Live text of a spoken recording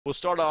We'll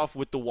start off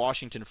with the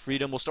Washington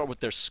Freedom. We'll start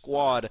with their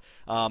squad.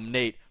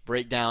 Nate,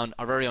 break down.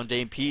 Our very own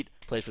Dame Pete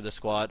plays for this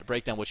squad.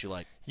 Break down what you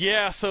like.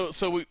 Yeah, so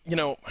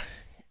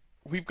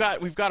we've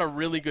got a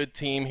really good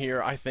team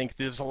here. I think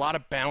there's a lot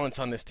of balance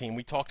on this team.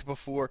 We talked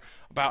before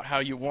about how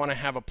you want to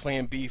have a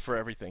plan B for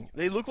everything.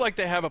 They look like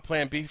they have a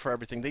plan B for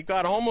everything. They've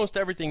got almost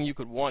everything you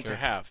could want to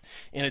have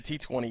in a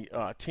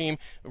T20 team.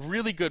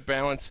 Really good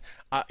balance.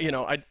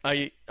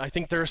 I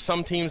think there are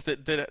some teams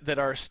that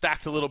are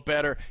stacked a little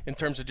better in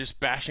terms of just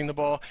bashing the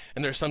ball,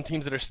 and there are some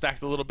teams that are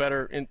stacked a little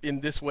better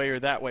in this way or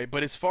that way.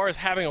 But as far as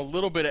having a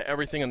little bit of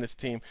everything on this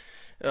team,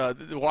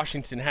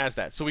 Washington has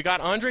that. So we got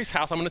Andres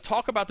House. I'm going to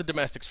talk about the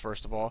domestics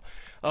first of all.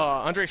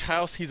 Andres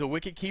House, he's a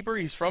wicket keeper.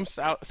 He's from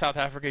South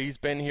Africa. He's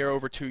been here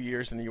over 2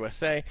 years in the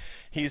USA.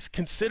 He's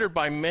considered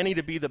by many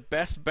to be the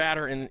best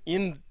batter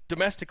in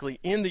domestically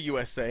in the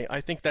USA.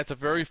 I think that's a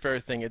very fair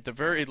thing. At the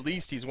very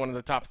least, he's one of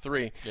the top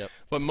three. Yep.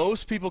 But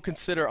most people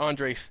consider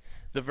Andres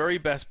the very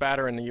best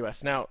batter in the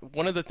U.S. Now,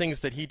 one of the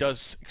things that he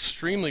does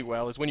extremely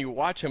well is when you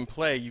watch him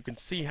play, you can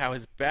see how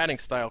his batting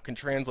style can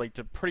translate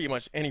to pretty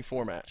much any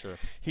format. Sure.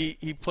 He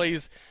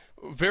plays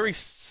very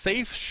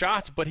safe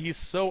shots, but he's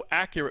so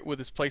accurate with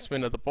his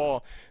placement of the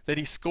ball that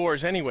he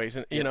scores anyways.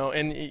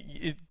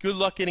 And good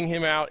luck getting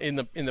him out in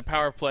the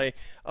power play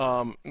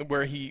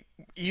where he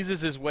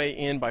eases his way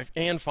in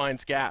and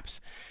finds gaps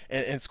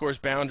and scores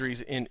boundaries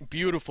in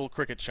beautiful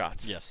cricket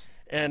shots. Yes.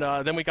 And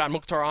then we got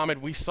Mukhtar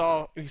Ahmed. We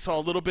saw a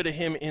little bit of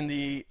him in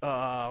the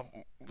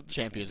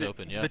Champions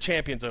Open. Yeah. The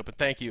Champions Open.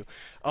 Thank you.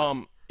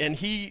 And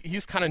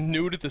he's kind of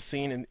new to the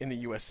scene in the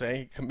USA.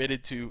 He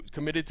committed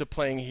to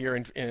playing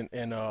here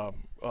and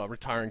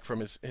retiring from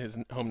his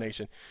home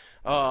nation.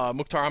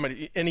 Mukhtar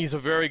Ahmed, and he's a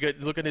very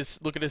good. Look at his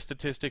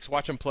statistics.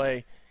 Watch him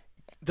play.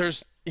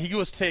 He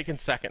was taken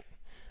second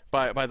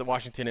by the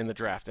Washington in the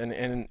draft,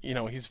 and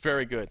he's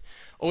very good.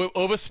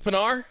 Obas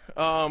Pinar,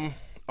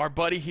 our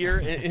buddy here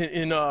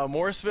in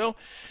Morrisville,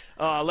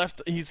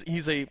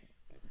 he's a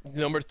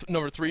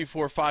number 3,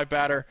 4, 5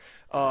 batter.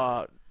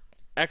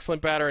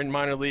 Excellent batter in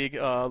minor league,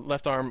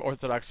 left arm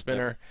orthodox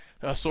spinner.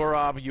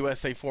 Sorab,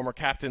 USA former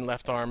captain,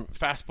 left arm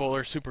fast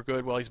bowler, super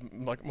good. Well, he's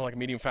more like a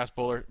medium fast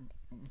bowler,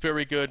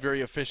 very good,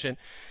 very efficient.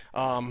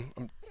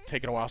 I'm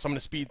taking a while, so I'm going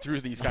to speed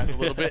through these guys a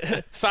little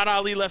bit. Saad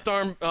Ali, left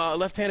arm,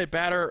 left-handed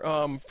batter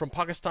from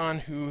Pakistan,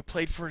 who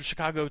played for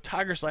Chicago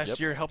Tigers last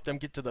year, helped them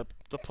get to the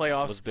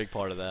playoffs. Was a big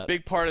part of that.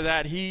 Big part of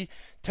that. He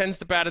tends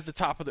to bat at the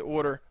top of the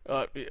order,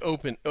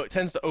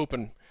 tends to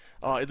open.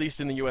 At least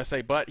in the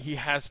USA, but he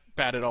has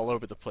batted all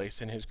over the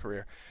place in his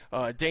career.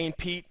 Dane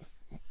Pete,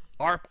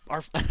 our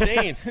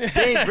Dane.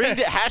 Dane, bring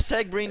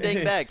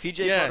Dane back.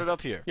 PJ brought it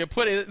up here. Yeah,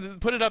 put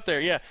it up there.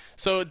 Yeah.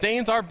 So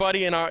Dane's our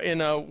buddy in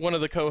one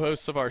of the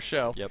co-hosts of our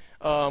show. Yep.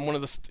 One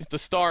of the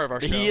star of our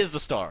show. He is the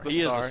star.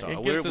 He is the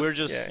star. We're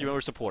just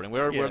we're supporting.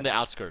 We're in the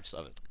outskirts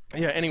of it.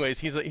 Yeah. Anyways,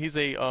 he's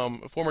a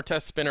former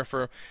Test spinner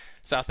for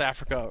South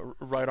Africa,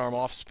 right arm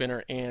off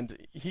spinner, and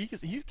he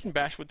can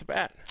bash with the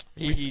bat.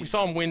 We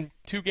saw him win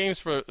 2 games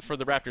for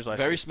the Raptors last year.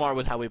 Very smart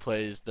with how he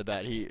plays the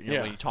bat. When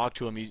you talk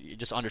to him, he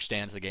just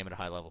understands the game at a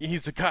high level.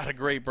 He's got a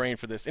great brain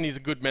for this, and he's a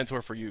good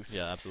mentor for youth.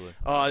 Yeah, absolutely.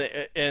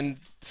 And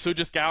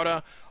Sujith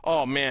Gowda,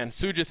 oh man,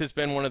 Sujith has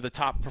been one of the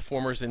top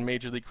performers in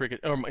Major League Cricket,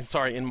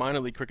 in minor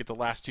league cricket the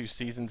last 2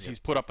 seasons. Yep. He's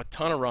put up a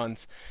ton of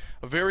runs,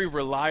 a very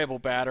reliable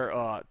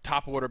batter,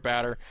 top order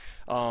batter.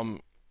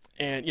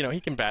 And he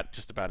can bat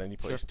just about any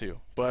place too.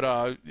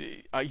 But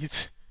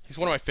he's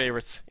one of my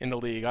favorites in the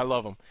league. I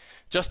love him.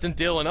 Justin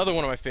Dill, another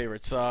one of my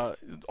favorites.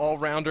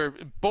 All-rounder,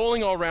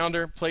 bowling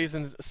all-rounder, plays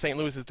in St.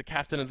 Louis, is the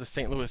captain of the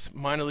St. Louis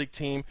minor league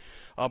team.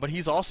 But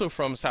he's also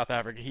from South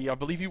Africa. I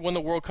believe he won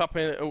the World Cup,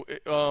 the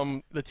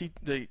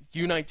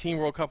U19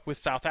 World Cup with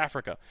South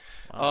Africa.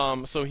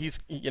 Wow. So he's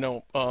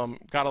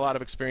got a lot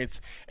of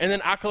experience. And then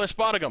Akhilesh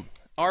Badagam,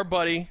 our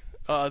buddy,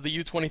 the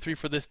U23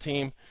 for this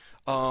team.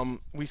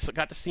 We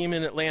got to see him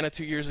in Atlanta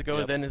 2 years ago.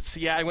 Yep. Then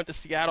I went to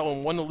Seattle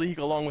and won the league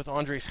along with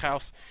Andres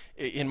House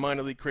in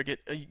minor league cricket.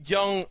 A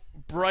young,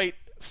 bright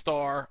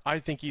star. I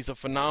think he's a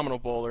phenomenal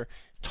bowler.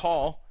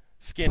 Tall,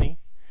 skinny.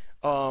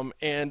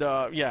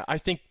 I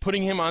think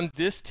putting him on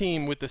this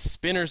team with the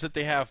spinners that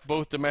they have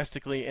both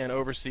domestically and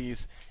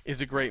overseas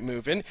is a great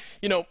move. And,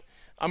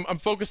 I'm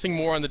focusing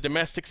more on the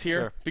domestics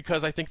here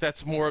because I think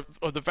that's more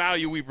of the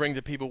value we bring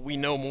to people. We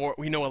know more.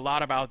 We know a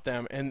lot about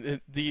them.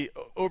 And the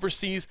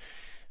overseas,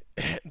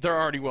 they're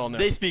already well known.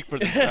 They speak for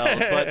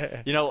themselves.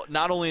 But,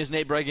 not only is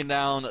Nate breaking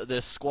down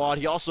this squad,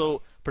 he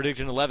also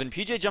predicted an 11.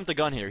 PJ jumped the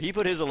gun here. He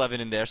put his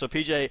 11 in there. So,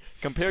 PJ,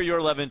 compare your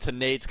 11 to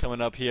Nate's coming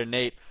up here.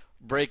 Nate,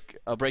 break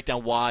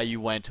down why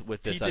you went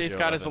with this. PJ's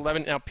got his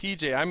 11. Now,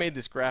 PJ, I made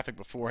this graphic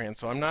beforehand,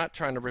 so I'm not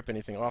trying to rip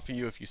anything off of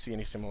you if you see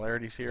any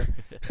similarities here.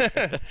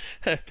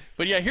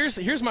 But, yeah,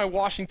 here's my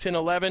Washington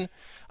 11.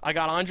 I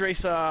got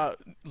Andres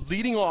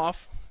leading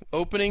off,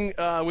 opening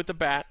with the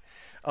bat,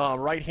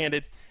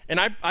 right-handed. And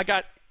I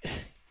got –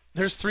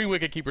 there's 3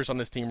 wicket keepers on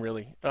this team,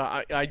 really.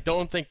 I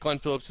don't think Glenn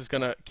Phillips is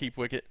going to keep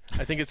wicket.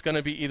 I think it's going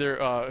to be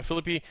either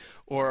Philippi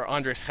or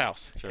Andres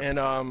House. Sure.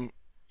 And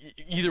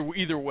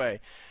either way.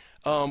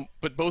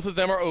 But both of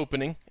them are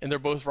opening, and they're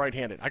both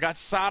right-handed. I got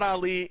Saad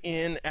Ali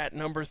in at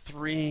number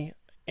 3,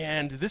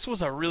 and this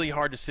was a really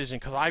hard decision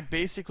because I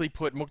basically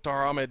put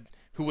Mukhtar Ahmed,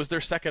 who was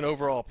their second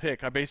overall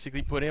pick. I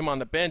basically put him on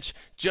the bench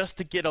just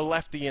to get a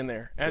lefty in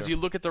there. As you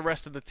look at the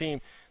rest of the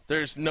team,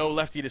 there's no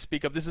lefty to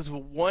speak of. This is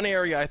one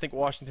area I think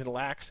Washington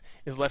lacks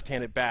is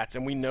left-handed bats,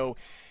 and we know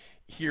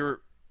here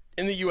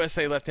in the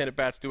USA, left-handed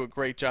bats do a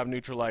great job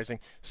neutralizing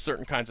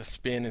certain kinds of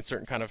spin and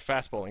certain kind of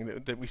fast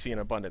bowling that we see in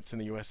abundance in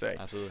the USA.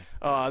 Absolutely.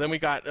 Then we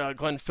got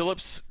Glenn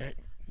Phillips.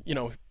 You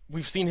know,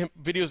 we've seen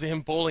videos of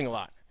him bowling a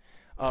lot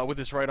with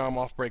his right arm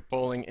off break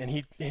bowling, and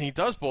he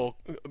does bowl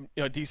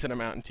a decent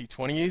amount in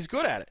T20. He's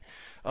good at it.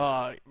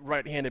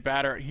 Right-handed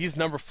batter. He's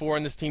number 4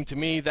 in this team. To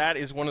me, that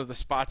is one of the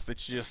spots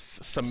that's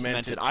just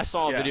cemented. I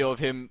saw a video of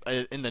him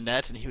in the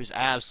nets, and he was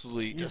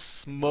absolutely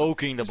just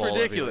smoking the ball.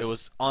 Ridiculous. It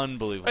was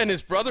unbelievable. And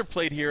his brother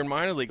played here in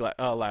minor league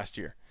last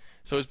year.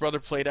 So his brother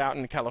played out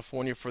in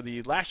California for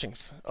the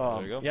Lashings.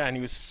 There you go. Yeah, and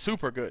he was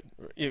super good.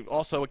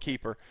 Also a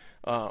keeper,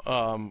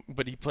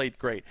 but he played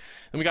great.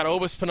 And we got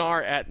Obas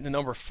Pinar at the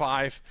number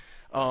 5.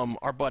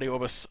 Our buddy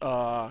Obas,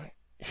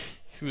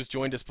 who has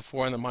joined us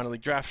before on the minor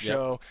league draft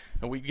show,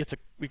 and we get to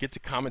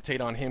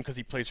commentate on him because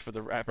he plays for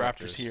the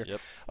Raptors here.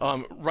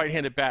 Yep.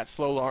 Right-handed bat,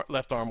 slow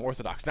left arm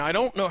orthodox. Now I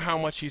don't know how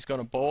much he's going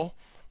to bowl,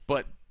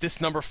 but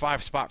this number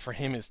 5 spot for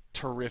him is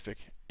terrific.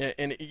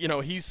 And you know,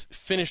 he's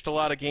finished a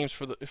lot of games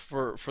for the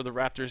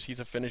Raptors.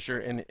 He's a finisher,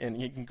 and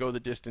he can go the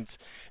distance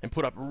and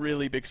put up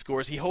really big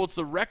scores. He holds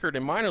the record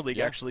in minor league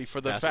actually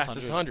for the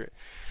fastest 100.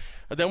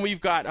 Then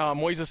we've got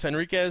Moises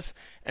Enriquez,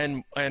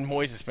 and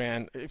Moises,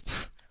 man,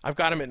 I've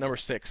got him at number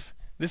 6.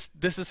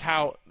 This is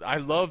how I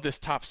love this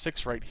top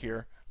 6 right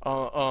here.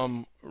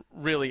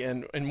 Really,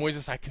 and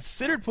Moises, I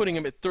considered putting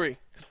him at 3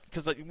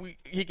 because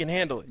he can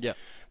handle it. Yeah.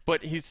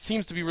 But he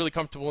seems to be really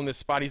comfortable in this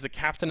spot. He's the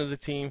captain of the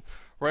team,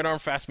 right arm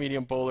fast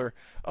medium bowler.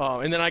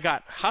 And then I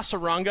got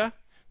Hasaranga,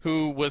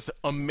 who was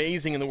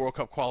amazing in the World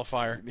Cup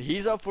qualifier.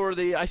 He's up for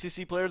the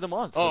ICC Player of the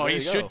Month. So he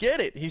should get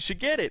it. He should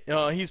get it.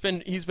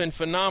 He's been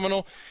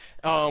phenomenal.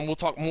 We'll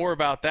talk more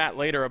about that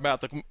later,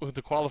 about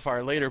the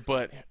qualifier later.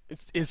 But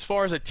as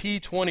far as a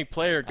T20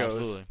 player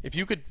goes, if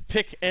you could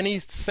pick any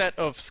set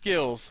of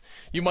skills,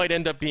 you might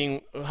end up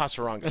being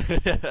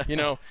Hasaranga. You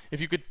know, if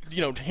you could,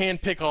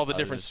 hand pick all the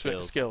different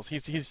skills.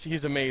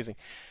 He's amazing.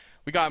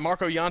 We got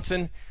Marco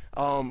Janssen,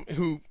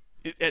 who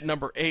at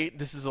number 8.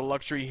 This is a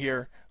luxury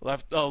here.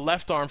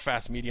 Left arm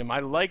fast medium.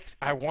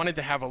 I wanted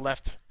to have a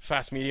left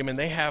fast medium, and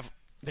they have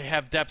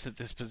depth at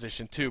this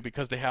position too,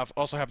 because they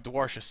also have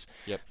Dwarshuis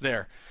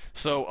there.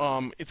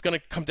 So it's going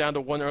to come down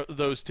to one of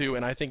those two,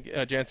 and I think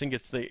Jansen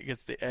gets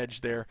the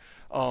edge there.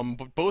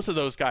 But both of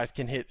those guys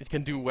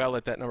can do well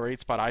at that number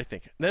 8 spot, I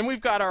think. Then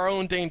we've got our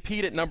own Dane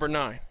Pete at number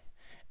 9,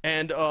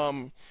 and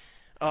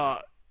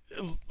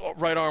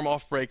right arm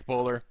off break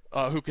bowler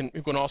who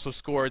can also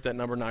score at that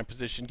number 9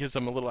 position, gives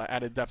them a little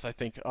added depth, I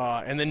think.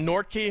 And then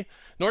Nordke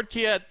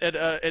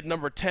at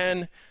number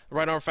 10,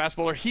 right arm fast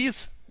bowler.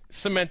 He's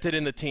cemented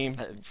in the team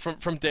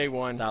from day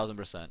one.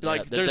 1000%.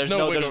 Like there's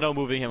no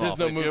moving him off.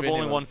 If you're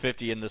bowling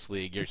 150 in this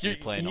league, you're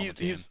playing on the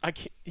team.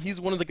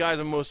 He's one of the guys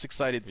I'm most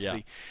excited to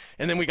see.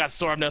 And then we got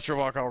Saurabh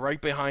Netravarkar right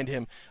behind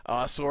him.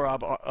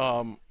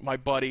 Saurabh, my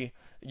buddy,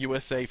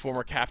 USA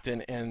former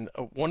captain, and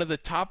one of the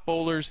top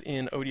bowlers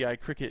in ODI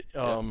cricket.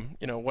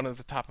 One of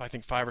the top, I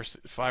think, 5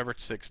 or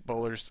 6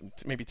 bowlers,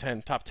 maybe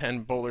 10, top 10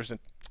 bowlers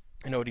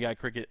in ODI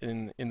cricket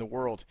in the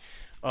world.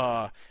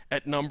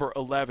 At number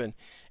 11,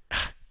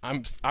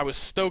 I was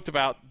stoked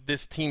about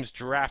this team's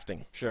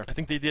drafting. Sure. I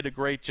think they did a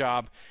great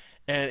job.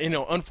 And,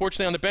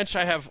 unfortunately on the bench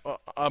I have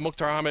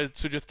Mukhtar Ahmed,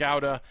 Sujit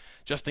Gowda,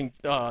 Justin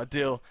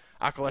Dill,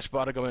 Akhilesh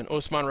Badaga, and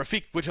Osman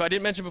Rafiq, which I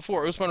didn't mention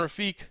before. Osman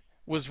Rafiq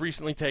was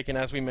recently taken,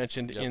 as we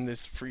mentioned, in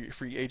this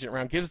free agent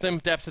round. Gives them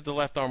depth at the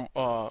left arm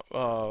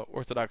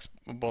orthodox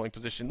bowling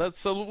position.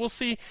 So we'll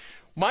see.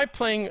 My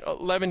playing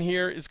 11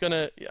 here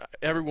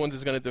everyone's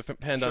is gonna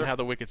depend on how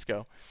the wickets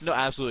go. No,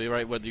 absolutely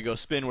right. Whether you go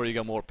spin, whether you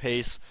go more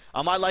pace.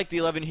 I like the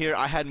 11 here.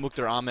 I had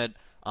Mukhtar Ahmed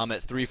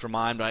at 3 for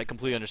mine, but I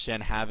completely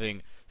understand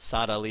having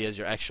Saad Ali as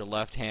your extra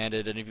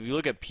left-handed. And if you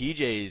look at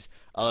PJ's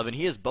 11,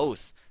 he has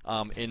both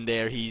in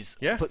there. He's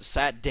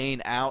sat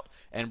Dane out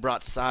and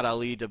brought Saad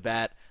Ali to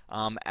bat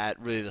at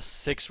really the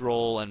 6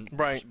 role, and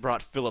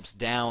brought Phillips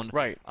down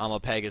a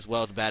peg as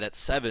well to bat at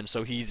 7.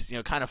 So he's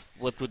kind of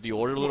flipped with the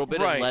order a little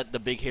bit and let the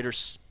big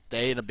hitters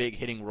stay in a big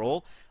hitting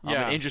role.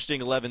 An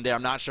interesting 11 there.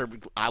 I'm not sure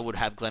I would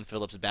have Glenn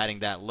Phillips batting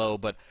that low,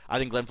 but I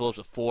think Glenn Phillips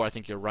at 4. I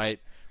think you're right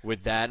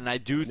with that, and I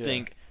do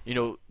think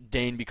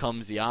Dane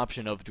becomes the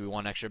option of, do we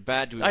want extra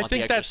bat, do we want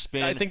the extra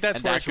spin? I think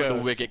that's where the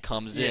wicket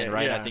comes in,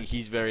 right? I think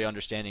he's very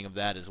understanding of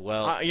that as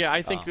well.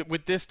 I think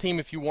with this team,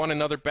 if you want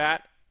another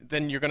bat,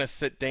 then you're going to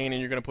sit Dane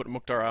and you're going to put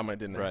Mukhtar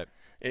Ahmed in there. Right.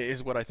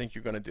 Is what I think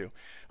you're going to do,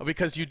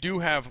 because you do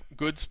have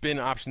good spin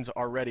options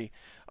already.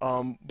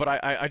 But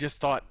I just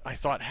thought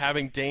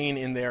having Dane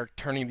in there,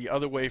 turning the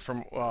other way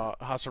from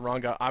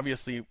Hasaranga.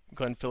 Obviously,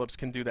 Glenn Phillips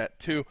can do that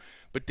too,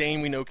 but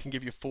Dane we know can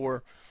give you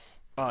 4.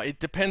 It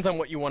depends on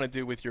what you want to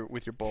do with your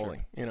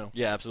bowling.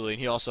 Yeah, absolutely.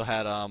 And he also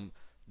had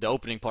the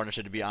opening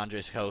partnership to be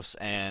Andres Kos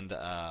and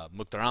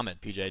Mukhtar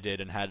Ahmed. PJ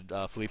did, and had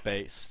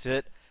Felipe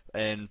sit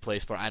in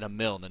place for Adam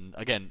Milne. And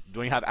again,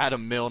 when you have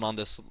Adam Milne on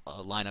this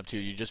lineup too,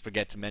 you just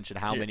forget to mention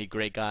how many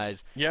great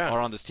guys are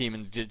on this team,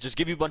 and just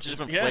give you a bunch of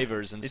different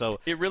flavors. And so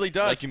it really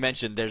does. Like you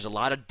mentioned, there's a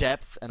lot of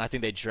depth, and I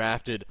think they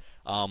drafted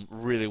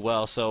really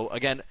well. So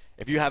again,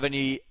 if you have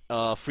any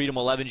Freedom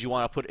 11s you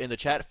want to put in the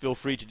chat, feel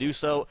free to do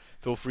so.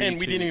 Feel free. And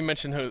we didn't even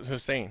mention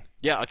Hussein.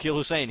 Yeah, Akil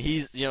Hussein.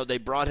 He's they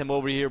brought him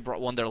over here,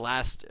 one of their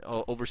last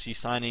overseas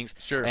signings.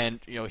 Sure. And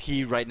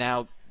he right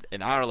now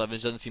in our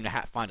 11s doesn't seem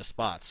to find a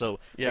spot. So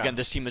again,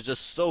 this team is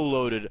just so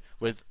loaded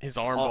with his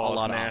arm ball a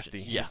lot is of nasty.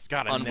 Options. Yeah, he's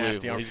got a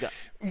nasty arm.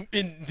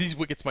 And these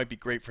wickets might be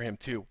great for him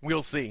too.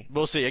 We'll see.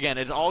 We'll see. Again,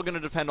 it's all going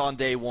to depend on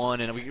day one,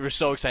 and we're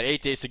so excited.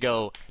 8 days to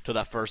go till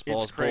that first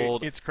ball is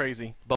bowled. It's crazy.